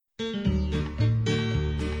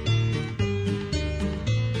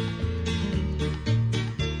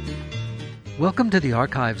Welcome to the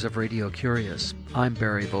archives of Radio Curious. I'm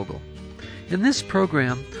Barry Vogel. In this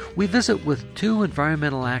program, we visit with two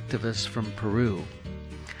environmental activists from Peru.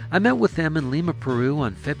 I met with them in Lima, Peru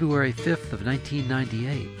on February 5th of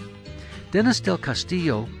 1998. Dennis del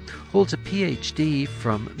Castillo holds a PhD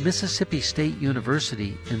from Mississippi State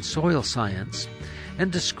University in soil science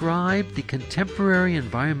and described the contemporary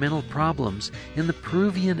environmental problems in the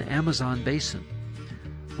Peruvian Amazon basin.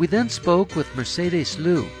 We then spoke with Mercedes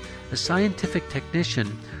Liu, a scientific technician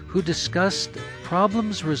who discussed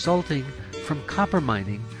problems resulting from copper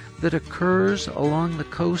mining that occurs along the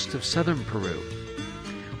coast of southern Peru.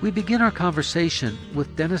 We begin our conversation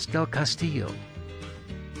with Dennis del Castillo.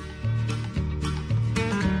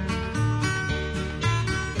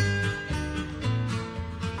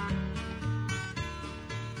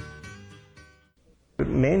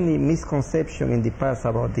 Many misconceptions in the past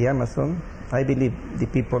about the Amazon. I believe the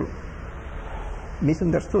people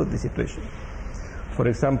misunderstood the situation. For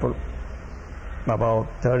example, about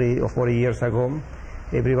 30 or 40 years ago,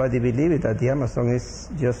 everybody believed that the Amazon is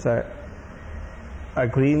just a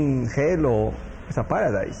green hell or it's a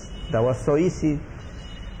paradise. That was so easy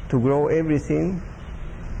to grow everything.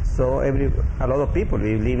 So a lot of people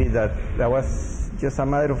believed that was just a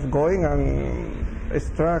matter of going and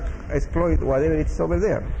exploit whatever it's over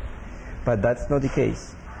there. But that's not the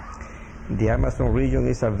case. The Amazon region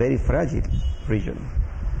is a very fragile region.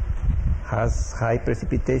 Has high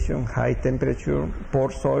precipitation, high temperature, poor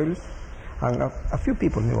soils, and a few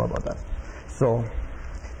people knew about that. So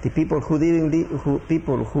the people who didn't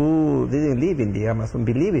live in the Amazon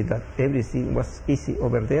believed that everything was easy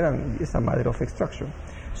over there and it's a matter of extraction.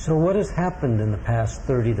 So what has happened in the past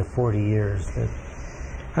 30 to 40 years?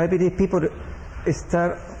 I believe people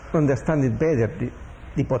start understanding better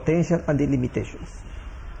the potential and the limitations.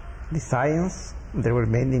 The science, there were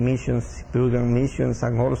many missions, Peruvian missions,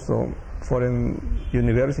 and also foreign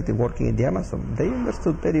university working in the Amazon. They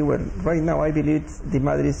understood very well. Right now, I believe the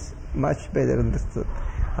matter is much better understood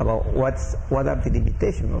about what are the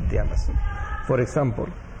limitations of the Amazon. For example,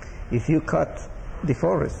 if you cut the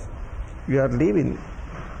forest, you are leaving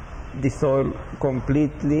the soil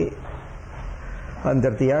completely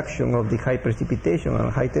under the action of the high precipitation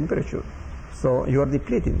and high temperature. So you are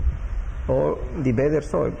depleting all the better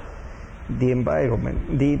soil, the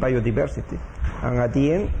environment, the biodiversity. And at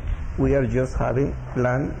the end, we are just having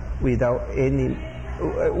land with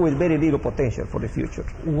very little potential for the future.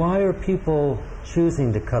 Why are people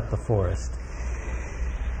choosing to cut the forest?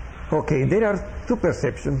 Okay, there are two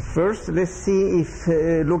perceptions. First, let's see if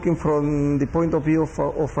looking from the point of view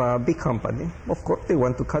of a big company, of course they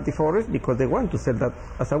want to cut the forest because they want to sell that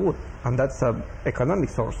as a wood, and that's an economic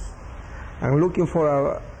source. And looking for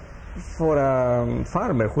a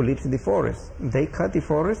farmer who lives in the forest, they cut the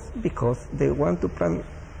forest because they want to plant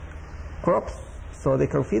crops so they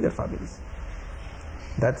can feed their families.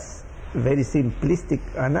 That's very simplistic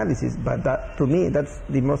analysis, but to me that's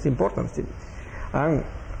the most important thing. And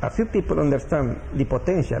a few people understand the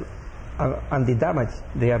potential and the damage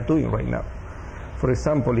they are doing right now. For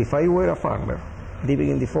example, if I were a farmer living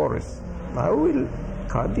in the forest, I will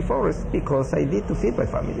cut the forest because I need to feed my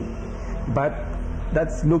family. But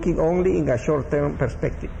that's looking only in a short-term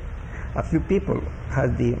perspective. A few people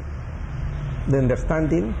have the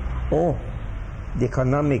understanding of the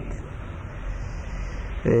economic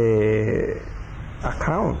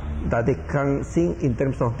account that they can see in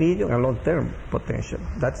terms of medium and long-term potential.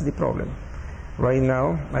 That's the problem. Right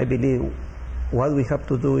now, I believe what we have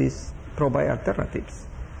to do is provide alternatives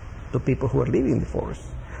to people who are living in the forest,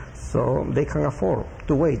 so they can afford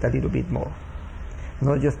to wait a little bit more.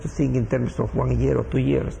 Not just to think in terms of 1 year or 2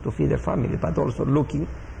 years to feed their family, but also looking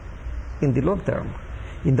in the long term.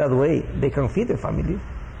 In that way, they can feed their family,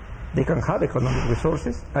 they can have economic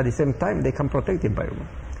resources, at the same time they can protect the environment.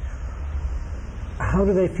 How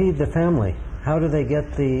do they feed the family? How do they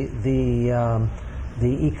get the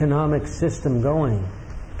economic system going?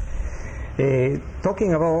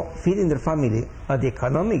 Talking about feeding their family and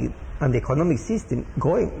the economic system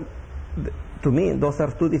going, to me, those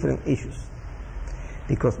are two different issues.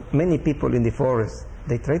 Because many people in the forest,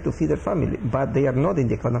 they try to feed their family, but they are not in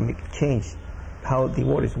the economic change, how the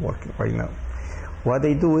world is working right now. What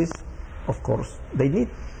they do is, of course, they need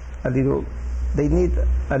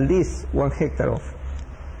at least 1 hectare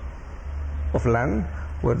of land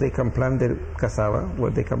where they can plant their cassava,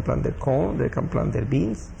 where they can plant their corn, they can plant their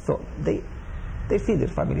beans. So they feed their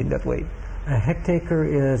family in that way. A hectare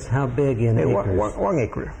is how big in acres? 1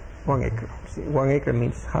 acre. 1 acre. See, 1 acre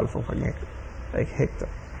means half of an acre, a hectare.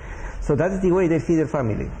 So that's the way they feed their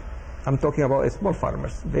family. I'm talking about small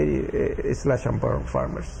farmers, very slash and burn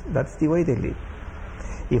farmers. That's the way they live.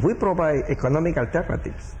 If we provide economic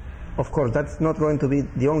alternatives, of course, that's not going to be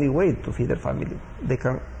the only way to feed their family. They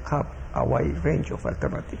can have a wide range of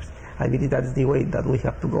alternatives. I believe that's the way that we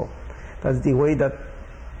have to go. That's the way that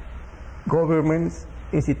governments,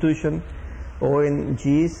 institutions,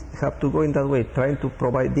 ONGs have to go in that way, trying to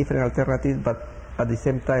provide different alternatives, but at the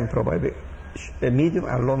same time provide a medium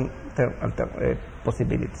and long-term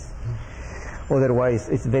possibilities. Otherwise,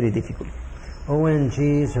 it's very difficult.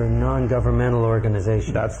 ONGs are non-governmental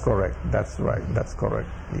organizations. That's correct. That's right. That's correct.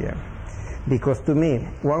 Yeah. Because to me,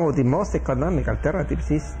 one of the most economic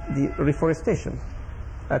alternatives is the reforestation.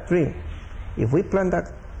 A tree. If we plant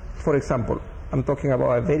that, for example, I'm talking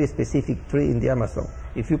about a very specific tree in the Amazon.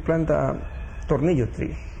 If you plant a tornillo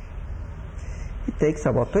tree, it takes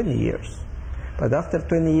about 20 years. But after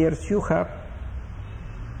 20 years, you have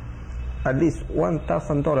at least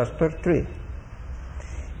 $1,000 per tree.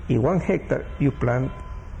 In 1 hectare, you plant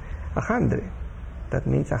 100. That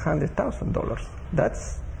means $100,000.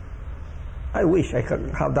 That's, I wish I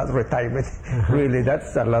could have that retirement. Really,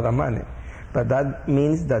 that's a lot of money. But that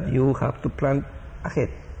means that you have to plant ahead.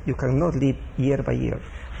 You cannot live year by year.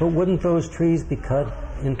 But wouldn't those trees be cut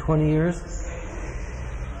in 20 years?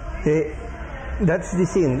 That's the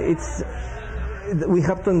thing. We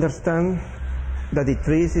have to understand that the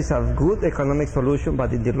trees is a good economic solution,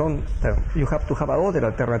 but in the long term, you have to have other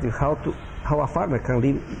alternative how a farmer can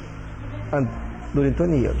live during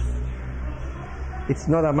 20 years. It's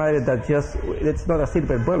not a matter that it's not a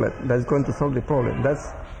silver bullet that's going to solve the problem.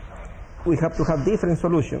 We have to have different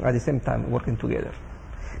solutions at the same time working together.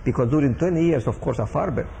 Because during 20 years, of course, a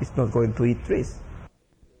farmer is not going to eat trees.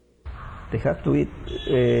 They have to eat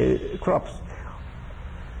crops.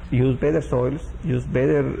 Use better soils,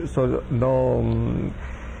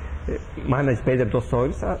 manage better those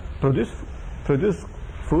soils, produce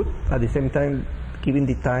food, at the same time giving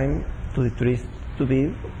the time to the trees to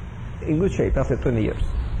be in good shape after 20 years.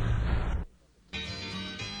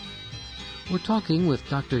 We're talking with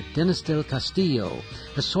Dr. Dennis del Castillo,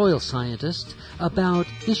 a soil scientist, about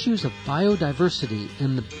issues of biodiversity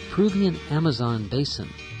in the Peruvian Amazon basin.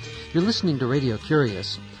 You're listening to Radio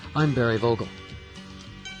Curious. I'm Barry Vogel.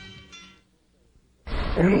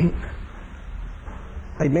 I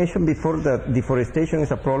mentioned before that deforestation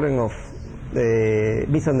is a problem of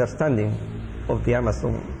misunderstanding of the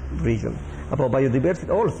Amazon region. About biodiversity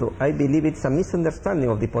also, I believe it's a misunderstanding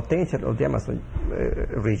of the potential of the Amazon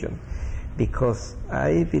region, because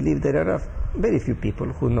I believe there are very few people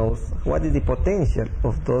who knows what is the potential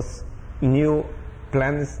of those new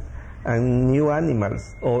plants and new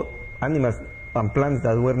animals, or animals and plants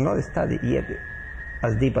that were not studied yet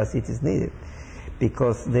as deep as it is needed.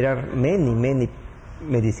 Because there are many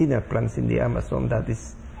medicinal plants in the Amazon that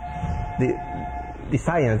is the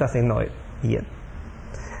science doesn't know it yet.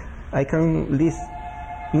 I can list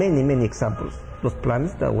many examples, those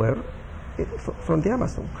plants that were from the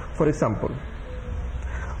Amazon. For example,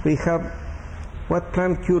 we have what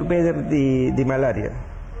plant cure better the malaria?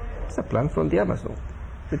 It's a plant from the Amazon.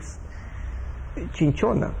 It's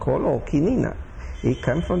cinchona, called, or quinina. It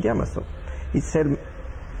comes from the Amazon.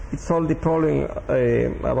 It solved the problem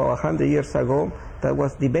about 100 years ago. That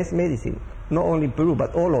was the best medicine, not only in Peru,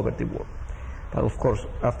 but all over the world. But of course,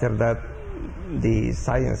 after that, the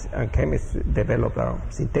science and chemists developed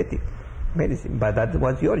synthetic medicine, but that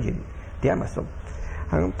was the origin, the Amazon.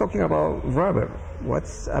 I'm talking about rubber.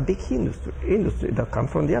 What's a big industry that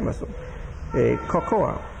comes from the Amazon?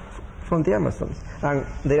 Cocoa from the Amazon. And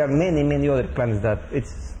there are many other plants that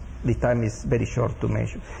the time is very short to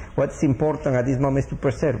mention. What's important at this moment is to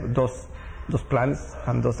preserve those plants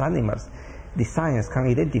and those animals. The science can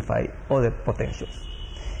identify other potentials.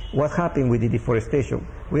 What happened with the deforestation?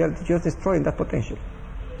 We are just destroying that potential.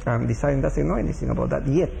 And the science doesn't know anything about that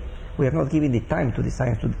yet. We are not giving the time to the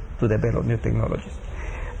science to develop new technologies.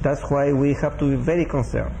 That's why we have to be very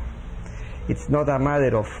concerned. It's not a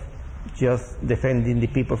matter of just defending the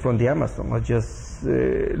people from the Amazon, or just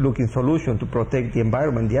looking solution to protect the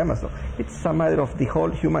environment, the Amazon. It's a matter of the whole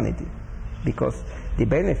humanity, because the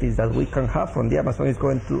benefits that we can have from the Amazon is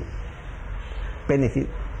going to benefit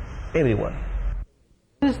everyone.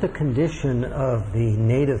 What is the condition of the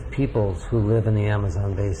native peoples who live in the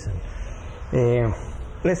Amazon basin?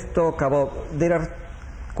 Let's talk about,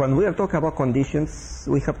 when we are talking about conditions,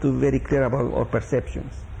 we have to be very clear about our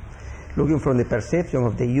perceptions. Looking from the perception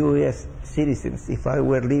of the U.S. citizens, if I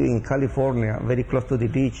were living in California, very close to the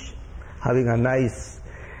beach, having a nice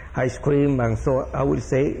ice cream, and so I will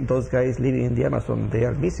say those guys living in the Amazon, they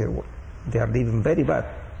are miserable. They are living very bad.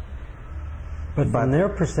 But from their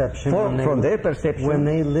perception, when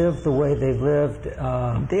they live the way they've lived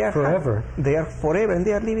forever. They are forever, and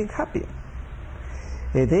they are living happy.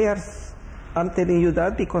 I'm telling you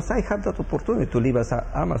that because I have that opportunity to live as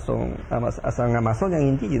an Amazonian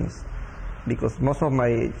indigenous. Because most of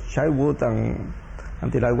my childhood and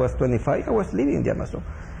until I was 25, I was living in the Amazon.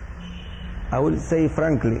 I will say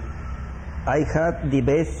frankly, I had the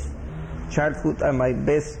best childhood and my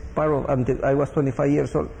best part of, until I was 25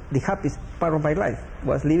 years old, the happiest part of my life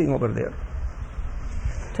was living over there.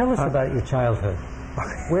 Tell us about your childhood.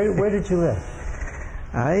 Where did you live?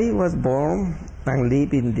 I was born and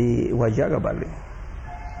live in the Huallaga Valley.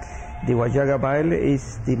 The Huallaga Valley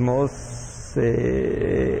is the most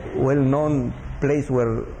well-known place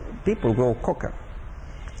where people grow coca.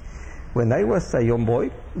 When I was a young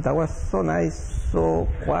boy, that was so nice, so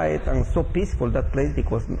quiet and so peaceful, that place,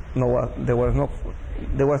 because there was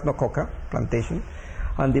no coca plantation,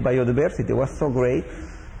 and the biodiversity was so great.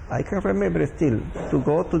 I can remember still to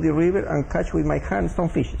go to the river and catch with my hands some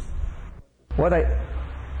fishes. What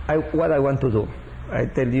I want to do, I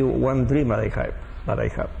tell you one dream that I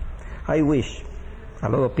have. I wish a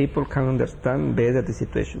lot of people can understand better the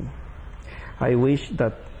situation. I wish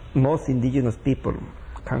that most indigenous people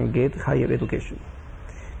can get higher education,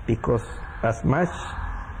 because as much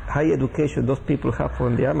higher education those people have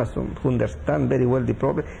from the Amazon, who understand very well the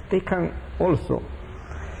problem, they can also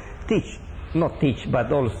not teach,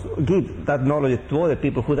 but also give that knowledge to other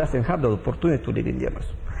people who doesn't have the opportunity to live in the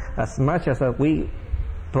Amazon. As much as we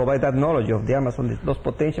provide that knowledge of the Amazon, those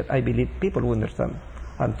potential, I believe people will understand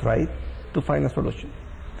and try to find a solution.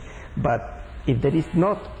 But if that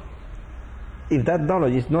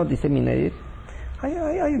knowledge is not disseminated,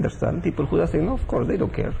 I understand people who doesn't know, of course, they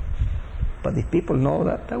don't care. But if people know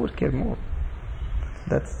that, they will care more.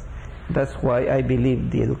 That's why I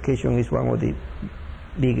believe the education is one of the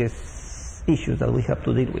biggest issues that we have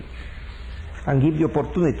to deal with. And give the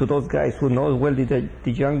opportunity to those guys who know well the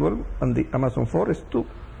jungle and the Amazon forest to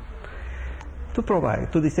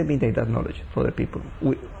provide, to disseminate that knowledge for the people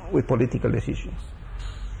with political decisions.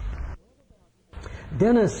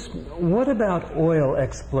 Dennis, what about oil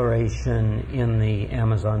exploration in the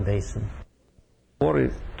Amazon basin?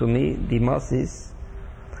 To me, the most is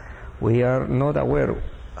we are not aware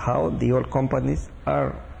how the oil companies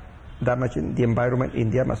are damaging the environment in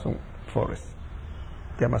the Amazon forest,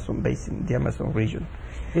 the Amazon basin, the Amazon region.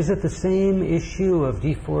 Is it the same issue of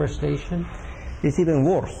deforestation? It's even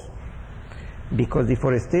worse, because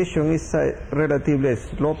deforestation is a relatively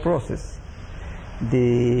slow process.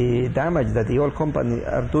 The damage that the oil companies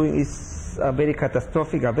are doing is very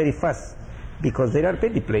catastrophic and very fast, because there are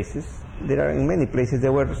many places, in many places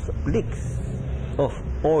there were leaks of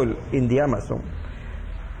oil in the Amazon.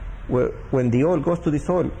 When the oil goes to the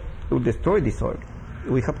soil, it will destroy the soil.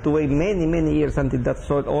 We have to wait many years until that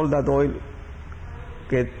soil, all that oil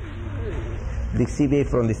get lixiviated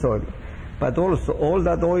from the soil. But also all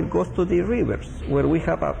that oil goes to the rivers, where we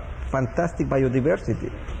have a fantastic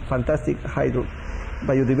biodiversity,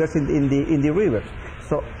 biodiversity in the rivers.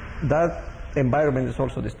 So that environment is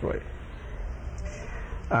also destroyed.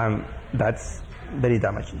 That's very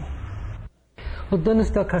damaging. Well, Dennis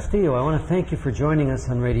del Castillo, I want to thank you for joining us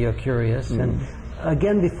on Radio Curious. And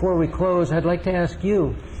again, before we close, I'd like to ask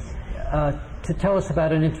you to tell us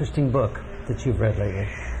about an interesting book that you've read lately.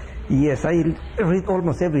 Yes, I read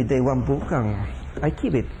almost every day one book, and I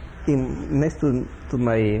keep it next to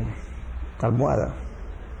my almohada,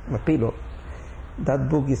 my pillow. That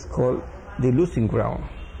book is called The Losing Ground.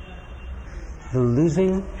 The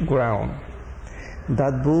Losing Ground.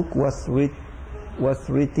 That book was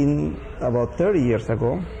written about 30 years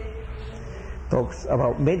ago. Talks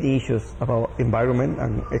about many issues about environment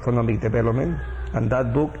and economic development, and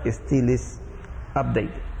that book still is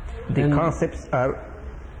updated. The concepts are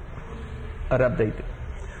updated.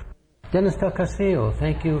 Dennis del Castillo,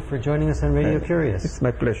 thank you for joining us on Radio Curious. It's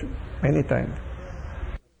my pleasure. Anytime.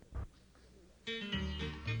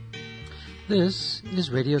 This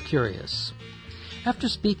is Radio Curious. After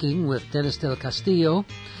speaking with Dennis del Castillo,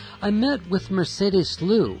 I met with Mercedes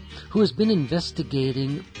Liu, who has been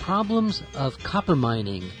investigating problems of copper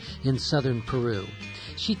mining in southern Peru.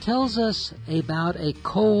 She tells us about a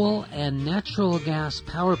coal and natural gas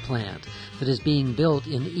power plant that is being built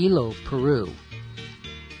in Ilo, Peru.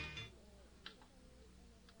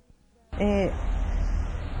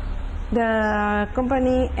 The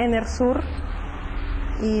company Enersur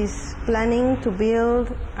is planning to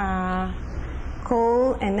build a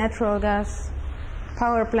coal and natural gas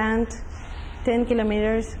power plant 10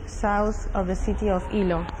 kilometers south of the city of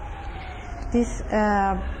Ilo. This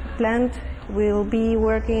plant will be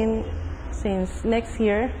working since next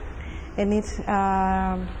year, and it's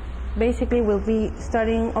basically will be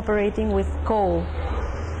starting operating with coal.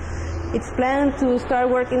 It's planned to start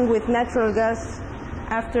working with natural gas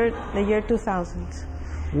after the year 2000.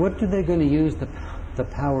 What are they going to use the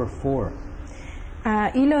power for?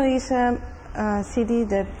 Ilo is a city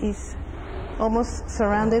that is almost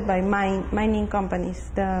surrounded by mining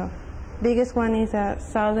companies. The biggest one is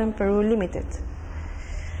Southern Peru Limited.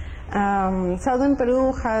 Southern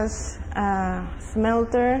Peru has a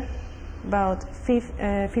smelter about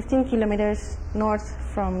 15 kilometers north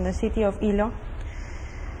from the city of Ilo,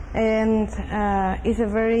 and is a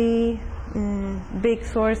very big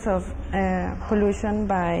source of pollution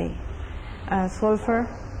by sulfur,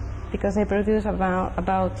 because they produce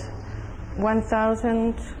about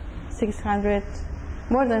 1,600,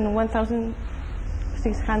 more than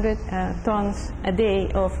 1,600 tons a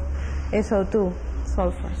day of SO2,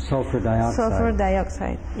 sulfur. Sulfur dioxide. Sulfur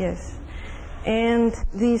dioxide, yes. And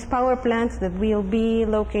these power plants that will be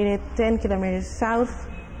located 10 kilometers south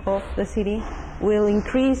of the city will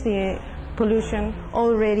increase the pollution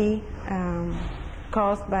already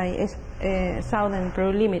caused by Southern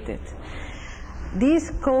Peru Limited.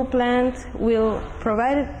 This coal plant will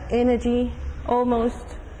provide energy,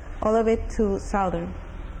 almost all of it, to Southern.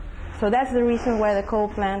 So that's the reason why the coal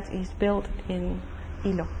plant is built in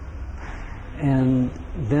Ilo. And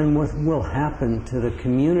then what will happen to the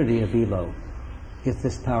community of Ilo if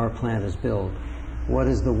this power plant is built? What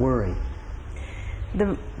is the worry?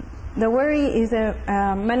 The worry is the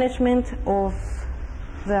management of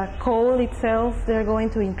the coal itself. They're going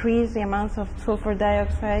to increase the amounts of sulfur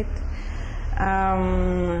dioxide.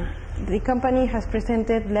 The company has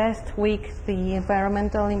presented last week the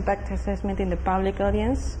environmental impact assessment in the public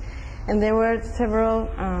audience, and there were several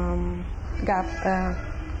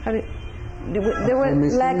there were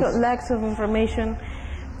lacks of information,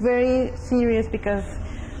 very serious, because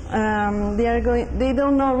they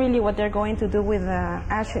don't know really what they're going to do with the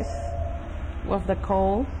ashes of the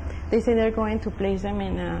coal. They say they're going to place them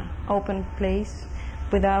in an open place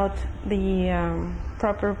without the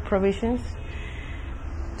proper provisions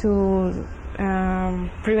to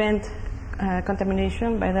prevent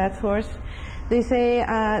contamination by that source. They say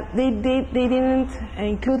they didn't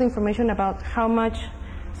include information about how much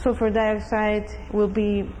sulfur dioxide will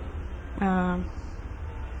be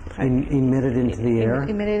emitted into the air.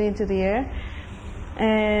 Emitted into the air.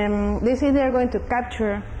 They say they are going to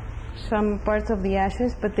capture some parts of the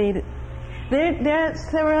ashes, but there are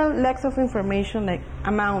several lacks of information, like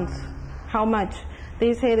amounts, how much.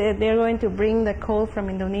 They say that they're going to bring the coal from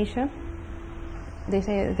Indonesia. They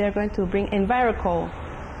say they're going to bring EnviroCoal,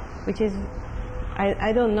 which is,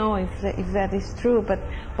 I don't know if that is true, but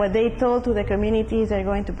what they told to the community is they're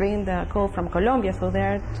going to bring the coal from Colombia. So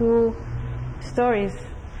there are two stories.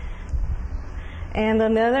 And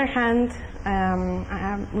on the other hand,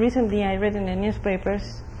 recently I read in the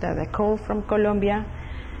newspapers that the coal from Colombia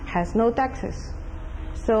has no taxes.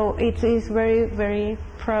 So it is very, very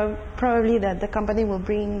probably that the company will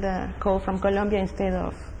bring the coal from Colombia instead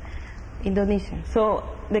of Indonesia. So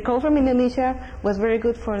the coal from Indonesia was very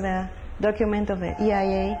good for the document of the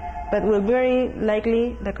EIA, but will very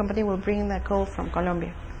likely the company will bring the coal from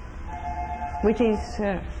Colombia, which is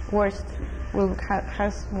worst,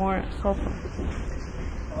 has more sulfur.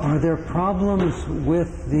 Are there problems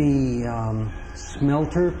with the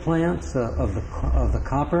smelter plants of the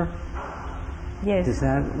copper? Yes.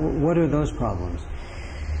 What are those problems?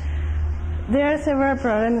 There are several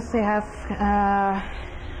problems they have.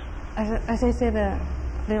 As I said a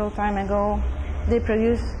little time ago, they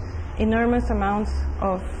produce enormous amounts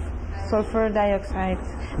of sulfur dioxide.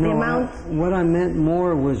 What I meant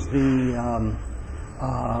more was the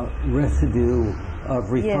residue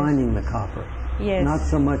of refining the copper. Yes. Not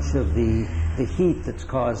so much of the heat that's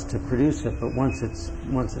caused to produce it, but once it's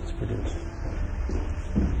produced.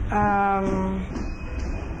 How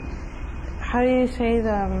do you say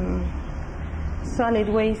the solid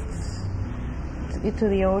wastes into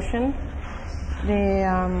the ocean?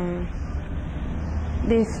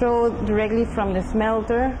 They throw directly from the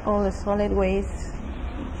smelter all the solid waste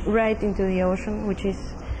right into the ocean, which is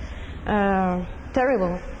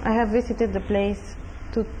terrible. I have visited the place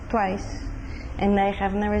twice, and I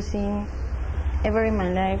have never seen ever in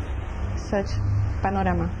my life such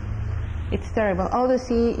panorama. It's terrible. All the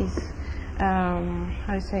sea is,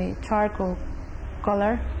 charcoal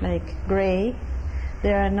color, like gray.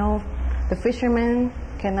 The fishermen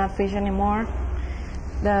cannot fish anymore.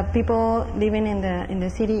 The people living in the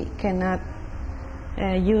city cannot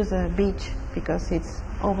use the beach because it's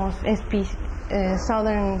almost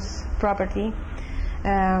Southern's property.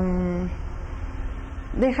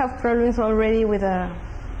 They have problems already with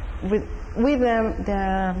with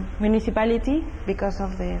the municipality because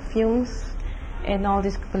of the fumes and all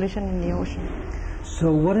this pollution in the ocean.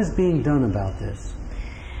 So what is being done about this?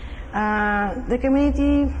 The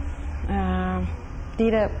community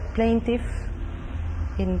did a plaintiff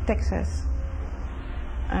in Texas.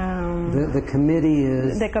 The committee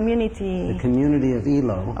is... The community... The community of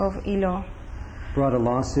Ilo. Of Ilo. Brought a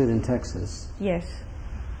lawsuit in Texas. Yes.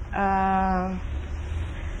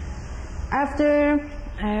 After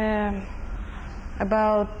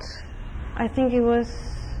about, I think it was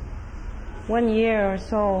 1 year or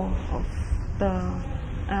so of the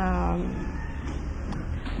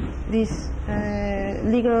these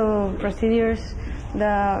legal procedures,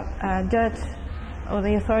 the judge or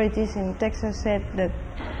the authorities in Texas said that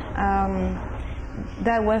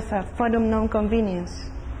that was a forum non convenience.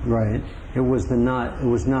 Right. It was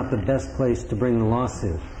not the best place to bring the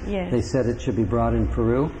lawsuit. Yes. They said it should be brought in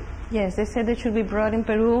Peru. Yes, they said it should be brought in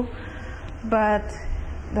Peru, but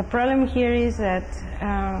the problem here is that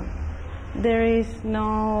there is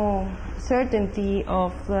no certainty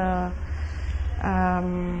of the how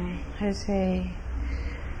to say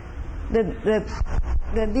that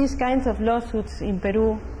these kinds of lawsuits in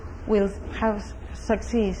Peru will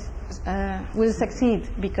succeed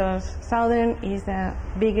because Southern is the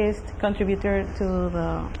biggest contributor to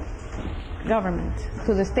the government,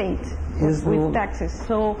 to the state, with taxes.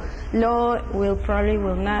 So law will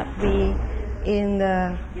not be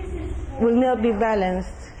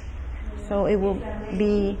balanced. So it will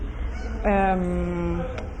be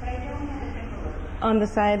on the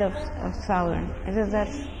side of Southern. I guess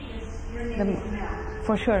that's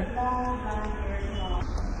for sure.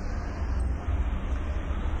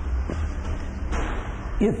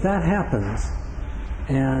 If that happens,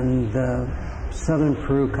 and the Southern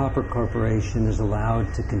Peru Copper Corporation is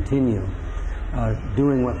allowed to continue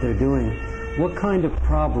doing what they're doing, what kind of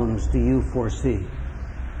problems do you foresee?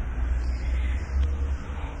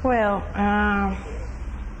 Well,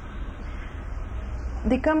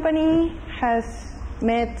 the company has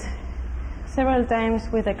met several times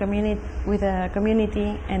with a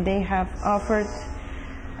community, and they have offered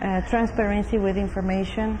transparency with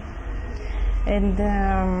information, and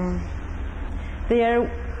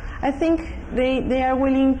I think they are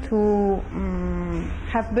willing to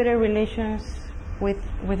have better relations with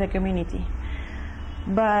the community,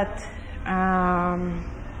 but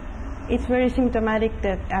it's very symptomatic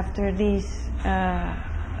that after this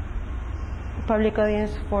public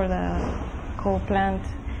audience for the coal plant,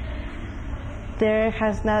 there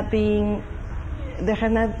has not been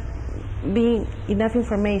enough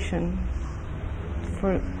information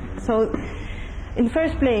so in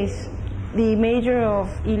first place the mayor of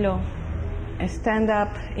Ilo stand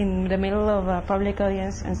up in the middle of a public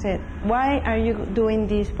audience and said, why are you doing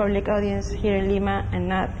this public audience here in Lima and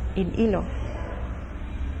not in Ilo?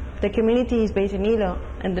 The community is based in Ilo,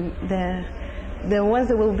 and the ones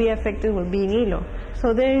that will be affected will be in Ilo.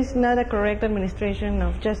 So there is not a correct administration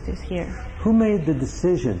of justice here. Who made the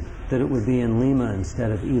decision that it would be in Lima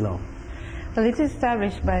instead of Ilo? Well, it's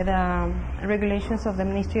established by the regulations of the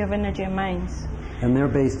Ministry of Energy and Mines. And they're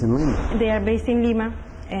based in Lima? They are based in Lima,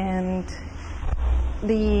 and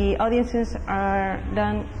the audiences are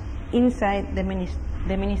done inside the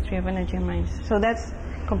Ministry of Energy and Mines. So that's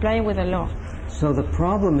complying with the law. So the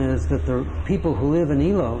problem is that the people who live in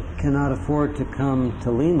Ilo cannot afford to come to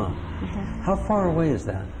Lima. Mm-hmm. How far away is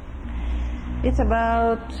that? It's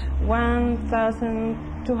about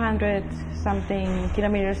 1,200 something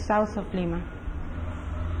kilometers south of Lima.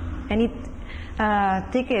 And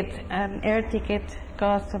an air ticket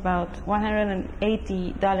costs about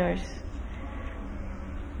 $180.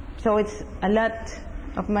 So it's a lot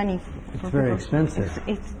of money. It's very expensive.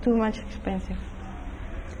 It's too much expensive.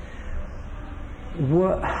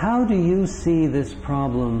 How do you see this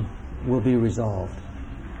problem will be resolved?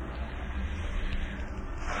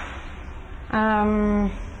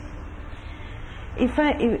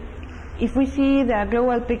 If we see the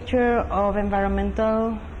global picture of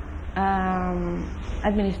environmental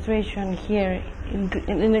administration here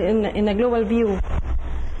in a global view,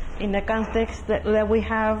 in the context that we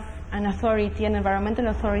have an environmental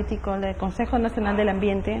authority called the Consejo Nacional del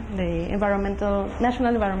Ambiente, the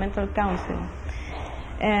National Environmental Council,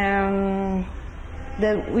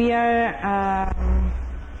 that we are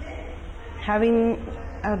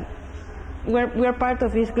we're part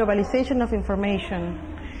of this globalization of information,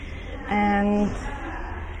 and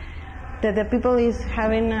that the people is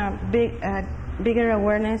having a bigger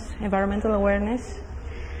awareness, environmental awareness.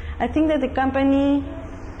 I think that the company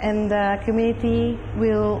and the community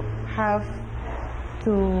will have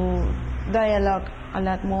to dialogue a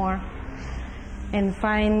lot more and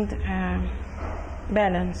find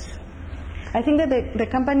balance. I think that the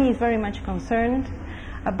company is very much concerned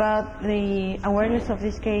about the awareness of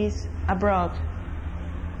this case abroad.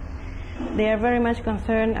 They are very much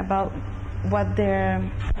concerned about what their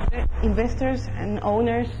investors and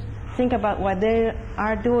owners think about what they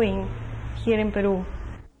are doing here in Peru.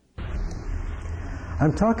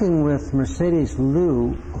 I'm talking with Mercedes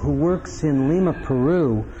Liu, who works in Lima,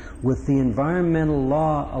 Peru, with the Environmental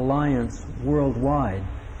Law Alliance Worldwide.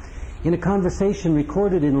 In a conversation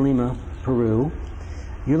recorded in Lima, Peru,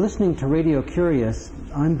 you're listening to Radio Curious.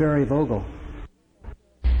 I'm Barry Vogel.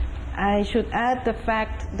 I should add the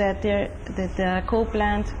fact that the coal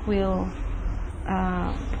plant will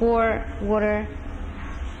pour water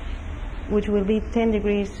which will be 10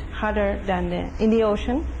 degrees hotter than in the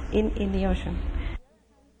ocean.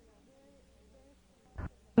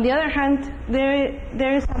 On the other hand,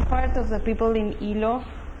 there is some part of the people in Ilo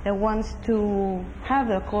that wants to have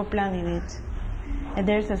the coal plant in it, and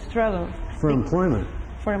there's a struggle for employment.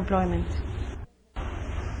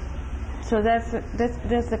 So that's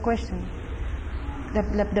the question.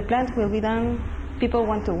 The plant will be done. People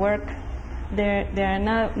want to work. There are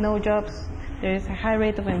no jobs. There is a high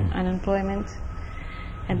rate of unemployment.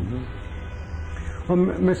 And Well,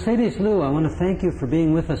 Mercedes Liu, I want to thank you for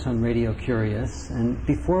being with us on Radio Curious. And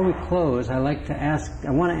before we close, I want to ask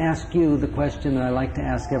you the question that I like to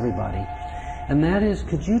ask everybody, and that is,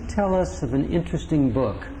 could you tell us of an interesting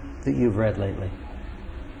book that you've read lately?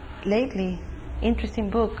 Lately,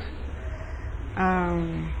 interesting book.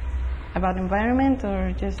 About environment,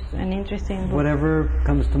 or just an interesting book? Whatever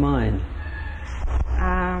comes to mind.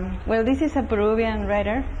 Well, this is a Peruvian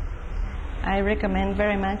writer. I recommend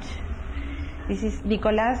very much. This is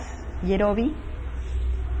Nicolás Yerobi,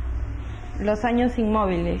 Los años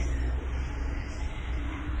inmóviles.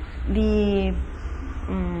 The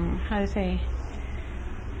how to say?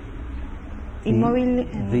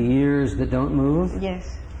 The years that don't move?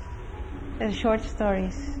 Yes. They're short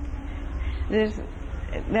stories. There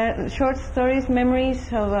are short stories,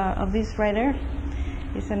 memories of this writer.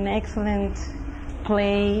 It's an excellent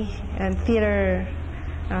play and theater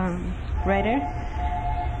writer.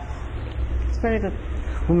 It's very good.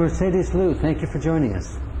 Well, Mercedes Liu, thank you for joining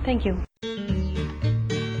us. Thank you.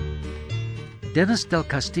 Dennis Del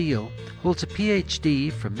Castillo holds a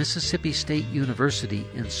PhD from Mississippi State University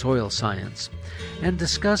in soil science and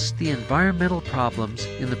discussed the environmental problems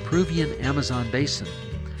in the Peruvian Amazon basin.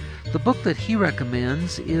 The book that he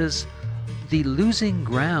recommends is The Losing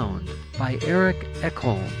Ground by Eric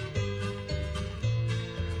Ekholm.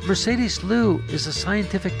 Mercedes Liu is a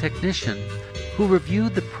scientific technician who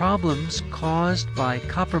reviewed the problems caused by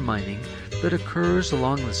copper mining that occurs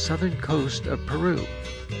along the southern coast of Peru.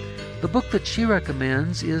 The book that she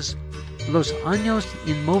recommends is Los años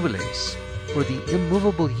inmóviles, or The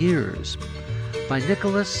Immovable Years, by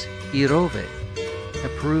Nicolás Yerobi, a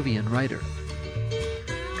Peruvian writer.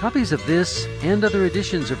 Copies of this and other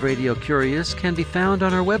editions of Radio Curious can be found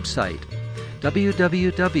on our website,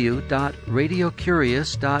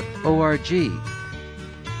 www.radiocurious.org.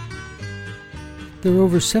 There are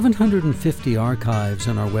over 750 archives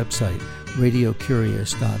on our website,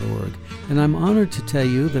 radiocurious.org, and I'm honored to tell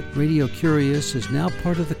you that Radio Curious is now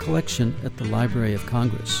part of the collection at the Library of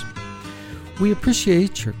Congress. We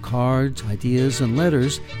appreciate your cards, ideas, and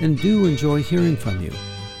letters, and do enjoy hearing from you.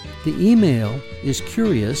 The email is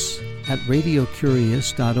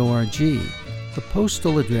curious@radiocurious.org. The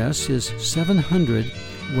postal address is 700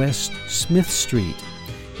 West Smith Street,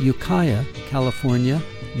 Ukiah, California,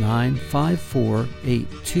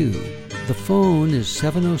 95482. The phone is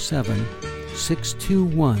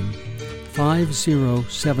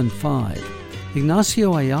 707-621-5075.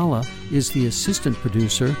 Ignacio Ayala is the assistant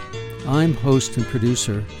producer. I'm host and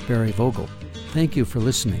producer Barry Vogel. Thank you for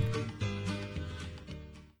listening.